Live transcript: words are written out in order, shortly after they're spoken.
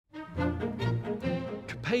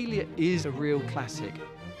Coppélia is a real classic.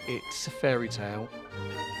 It's a fairy tale.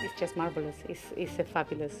 It's just marvellous. It's a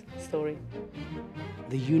fabulous story.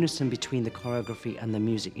 The unison between the choreography and the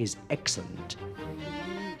music is excellent.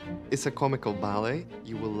 It's a comical ballet.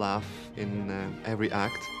 You will laugh in every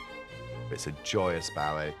act. It's a joyous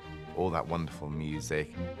ballet, all that wonderful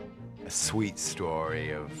music, a sweet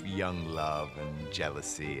story of young love and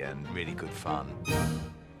jealousy and really good fun.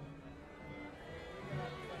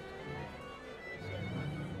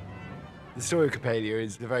 The story of Coppélia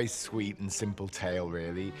is a very sweet and simple tale,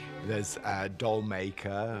 really. There's a doll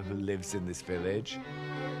maker who lives in this village.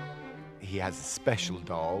 He has a special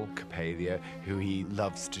doll, Coppélia, who he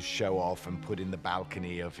loves to show off and put in the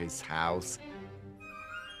balcony of his house.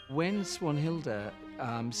 When Swanhilda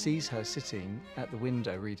sees her sitting at the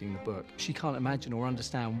window reading the book, she can't imagine or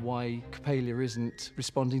understand why Coppélia isn't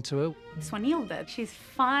responding to her. Swanhilda, she's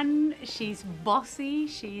fun, she's bossy,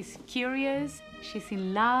 she's curious, she's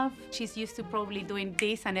in love. She's used to probably doing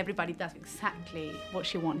this and everybody does exactly what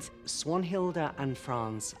she wants. Swanhilda and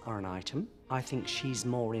Franz are an item. I think she's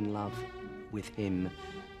more in love with him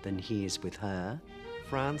than he is with her.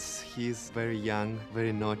 Franz, he's very young,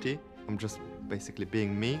 very naughty. I'm just basically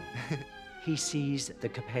being me. He sees the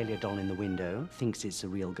Coppélia doll in the window, thinks it's a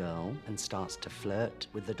real girl, and starts to flirt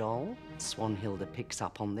with the doll. Swanhilda picks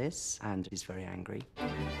up on this and is very angry.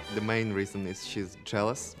 The main reason is she's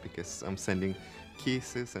jealous because I'm sending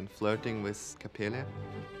kisses and flirting with Coppélia.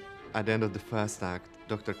 At the end of the first act,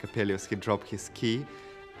 Dr. Coppelius, he dropped his key,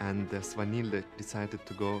 and Swanhilda decided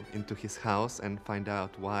to go into his house and find out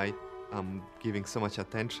why I'm giving so much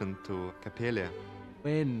attention to Coppélia.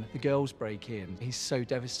 When the girls break in, he's so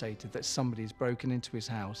devastated that somebody's broken into his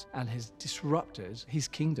house and has disrupted his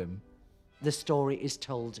kingdom. The story is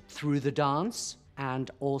told through the dance and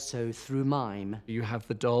also through mime. You have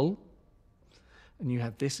the doll, and you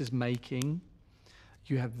have this as making,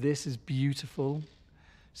 you have this as beautiful.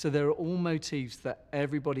 So there are all motifs that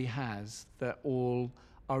everybody has that all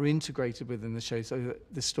are integrated within the show so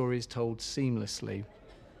that the story is told seamlessly.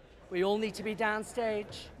 We all need to be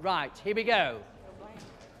downstage. Right, here we go.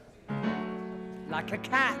 Like a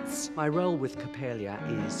cat. My role with Coppélia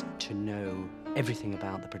is to know everything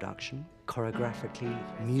about the production, choreographically,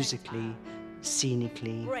 musically,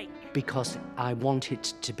 scenically, because I want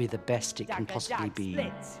it to be the best it can possibly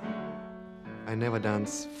be. I never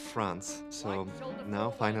dance Franz, so now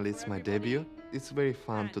finally it's my debut. It's very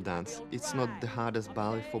fun to dance. It's not the hardest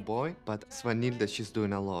ballet for boy, but Swanhilda, she's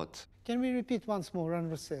doing a lot. Can we repeat once more?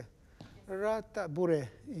 Rata bure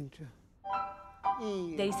into.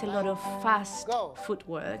 There is a lot of fast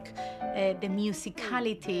footwork. The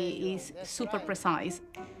musicality is super precise.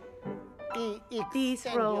 This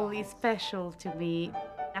role is special to me.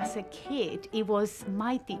 As a kid, it was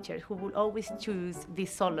my teacher who would always choose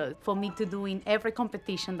this solo for me to do in every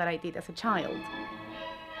competition that I did as a child.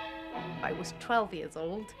 I was 12 years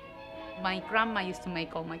old. My grandma used to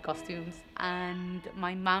make all my costumes, and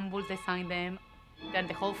my mom would design them. Then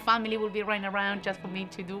the whole family would be running around just for me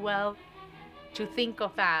to do well. To think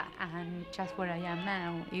of that and just where I am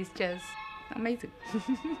now is just amazing.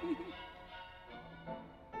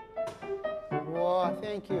 Wow,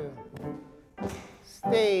 thank you.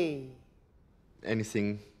 Stay.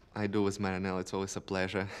 Anything I do with Marinelle, it's always a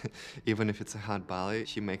pleasure. Even if it's a hard ballet,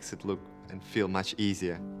 she makes it look and feel much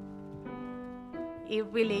easier. It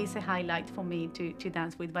really is a highlight for me to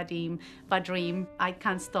dance with Vadim. I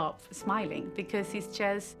can't stop smiling because it's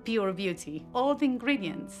just pure beauty. All the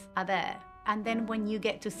ingredients are there. And then when you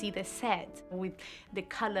get to see the set with the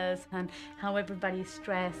colors and how everybody is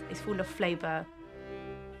dressed, it's full of flavor.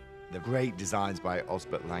 The great designs by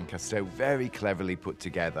Osbert Lancaster, very cleverly put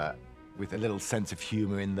together, with a little sense of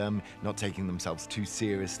humor in them, not taking themselves too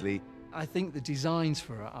seriously. I think the designs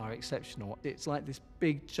for it are exceptional. It's like this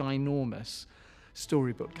big, ginormous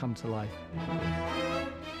storybook come to life.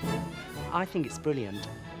 I think it's brilliant.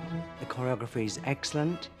 The choreography is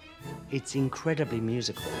excellent. It's incredibly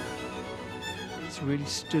musical. It's really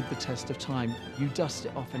stood the test of time. You dust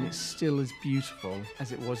it off and it's still as beautiful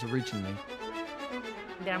as it was originally.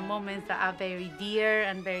 There are moments that are very dear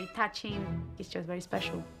and very touching. It's just very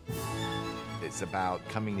special. It's about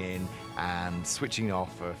coming in and switching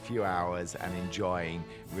off for a few hours and enjoying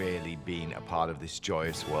really being a part of this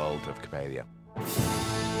joyous world of Coppélia.